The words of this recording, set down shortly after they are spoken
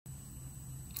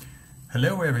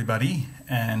Hello everybody,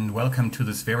 and welcome to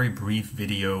this very brief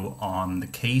video on the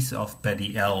case of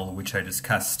BettyL, which I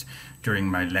discussed during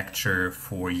my lecture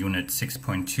for Unit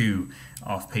 6.2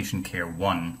 of Patient Care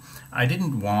 1. I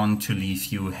didn't want to leave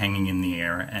you hanging in the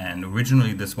air, and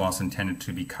originally this was intended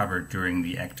to be covered during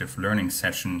the active learning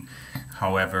session.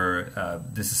 However,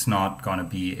 this is not going to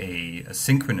be a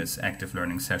synchronous active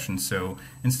learning session, so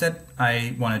instead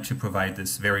I wanted to provide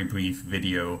this very brief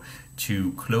video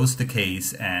to close the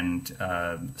case and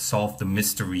solve the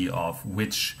mystery of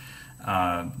which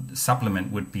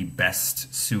supplement would be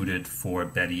best suited for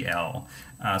BettyL.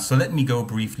 So let me go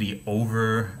briefly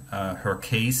over her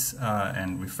case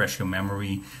and refresh your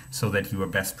memory so that you are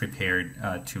best prepared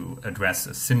to address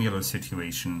a similar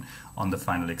situation on the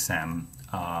final exam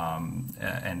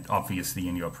and obviously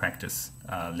in your practice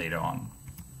later on.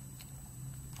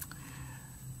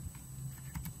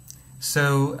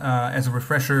 So, as a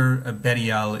refresher,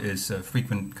 BettyL is a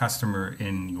frequent customer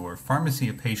in your pharmacy,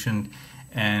 a patient,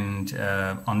 and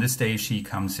on this day she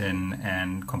comes in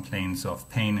and complains of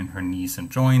pain in her knees and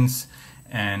joints,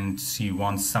 and she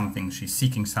wants something, she's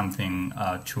seeking something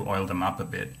to oil them up a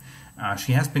bit.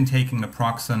 She has been taking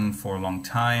naproxen for a long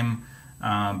time,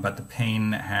 but the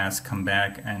pain has come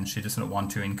back and she doesn't want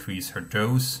to increase her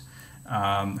dose.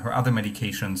 Her other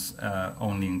medications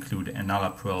only include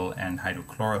enalapril and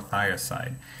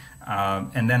hydrochlorothiazide.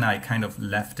 And then I kind of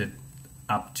left it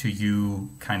up to you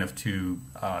to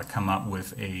come up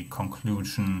with a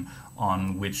conclusion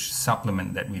on which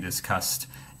supplement that we discussed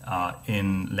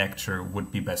in lecture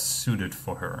would be best suited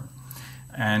for her.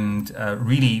 And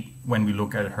really, when we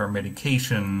look at her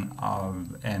medication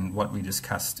and what we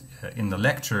discussed in the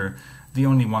lecture, the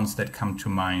only ones that come to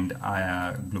mind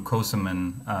are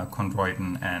glucosamine,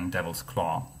 chondroitin, and devil's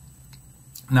claw.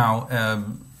 Now,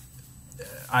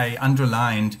 I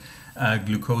underlined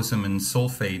glucosamine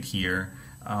sulfate here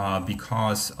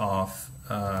because of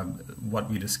what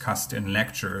we discussed in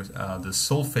lecture. The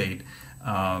sulfate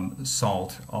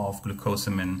salt of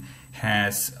glucosamine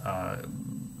has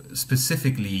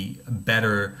specifically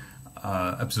better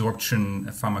absorption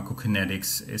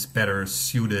pharmacokinetics, is better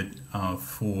suited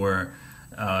for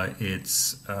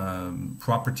its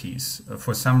properties.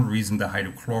 For some reason, the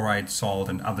hydrochloride salt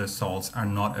and other salts are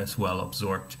not as well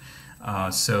absorbed.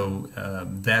 So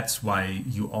that's why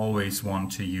you always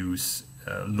want to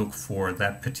look for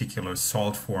that particular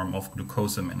salt form of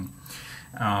glucosamine.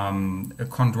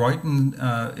 Chondroitin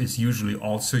is usually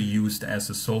also used as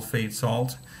a sulfate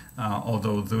salt,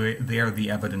 although there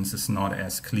the evidence is not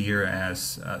as clear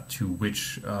as to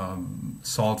which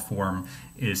salt form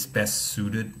is best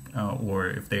suited or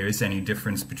if there is any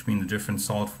difference between the different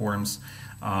salt forms.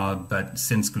 But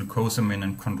since glucosamine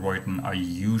and chondroitin are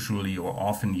usually or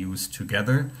often used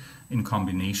together in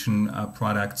combination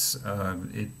products,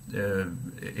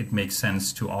 it makes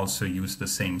sense to also use the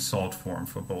same salt form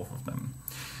for both of them.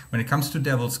 When it comes to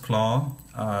devil's claw,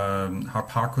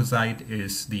 harparcosite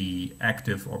is the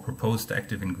active or proposed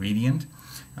active ingredient,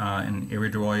 an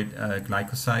iridoid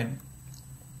glycoside.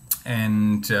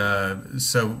 And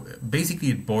so basically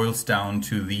it boils down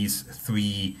to these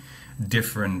three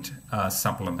different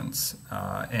supplements.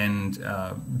 And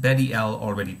BettyL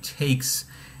already takes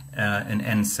an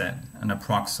NSAID, an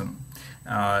naproxen,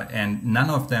 and none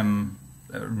of them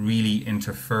really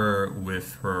interfere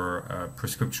with her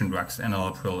prescription drugs,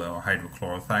 enalapril or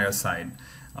hydrochlorothiazide,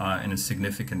 in a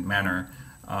significant manner.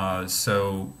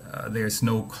 So there's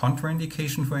no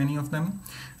contraindication for any of them.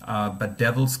 But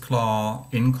devil's claw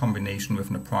in combination with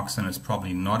naproxen is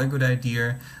probably not a good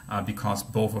idea because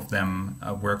both of them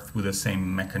work through the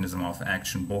same mechanism of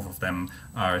action. Both of them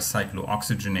are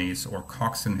cyclooxygenase or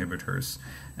COX inhibitors.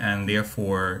 And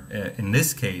therefore, in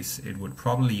this case, it would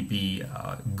probably be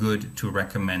good to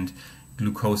recommend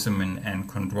glucosamine and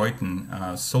chondroitin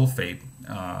sulfate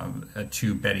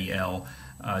to BettyL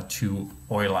to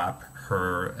oil up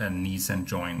her knees and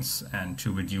joints and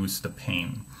to reduce the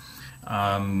pain.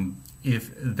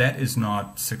 If that is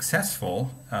not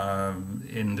successful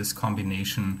in this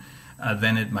combination,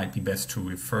 then it might be best to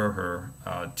refer her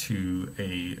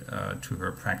to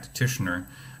her practitioner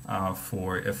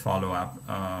for a follow-up.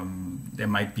 There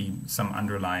might be some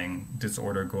underlying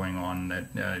disorder going on that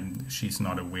she's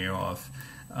not aware of.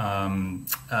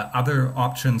 Other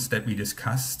options that we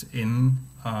discussed in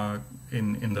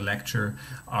the lecture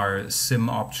are sim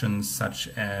options such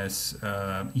as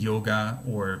yoga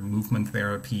or movement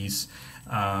therapies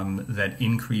that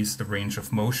increase the range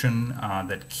of motion,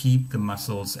 that keep the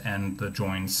muscles and the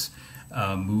joints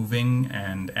moving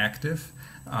and active.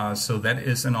 So that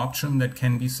is an option that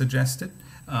can be suggested.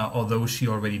 although she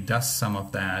already does some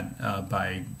of that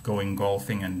by going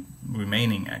golfing and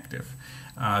remaining active.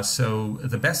 So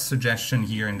the best suggestion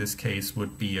here in this case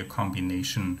would be a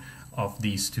combination of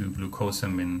these two,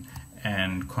 glucosamine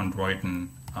and chondroitin,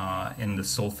 in the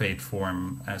sulfate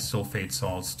form as sulfate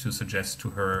salts, to suggest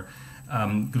to her.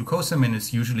 Glucosamine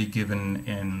is usually given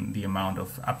in the amount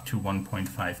of up to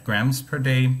 1.5 grams per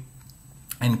day,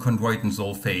 and chondroitin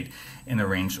sulfate in a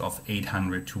range of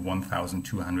 800 to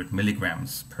 1,200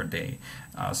 milligrams per day.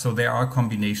 So there are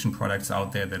combination products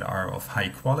out there that are of high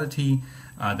quality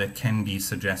that can be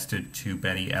suggested to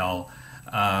BettyL.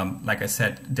 Like I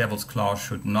said, Devil's Claw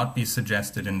should not be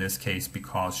suggested in this case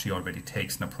because she already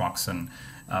takes naproxen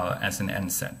as an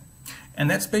NSAID. And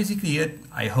that's basically it.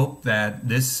 I hope that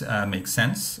this makes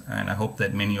sense, and I hope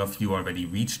that many of you already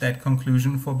reached that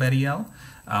conclusion for BettyL.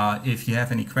 If you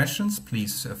have any questions,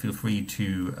 please feel free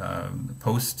to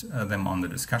post them on the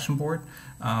discussion board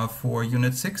for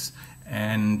Unit 6.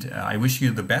 And I wish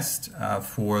you the best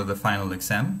for the final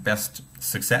exam. Best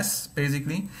success,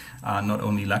 basically. Not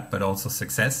only luck, but also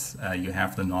success. You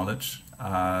have the knowledge.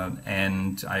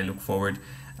 And I look forward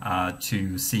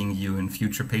to seeing you in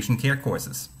future patient care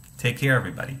courses. Take care,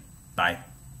 everybody. Bye.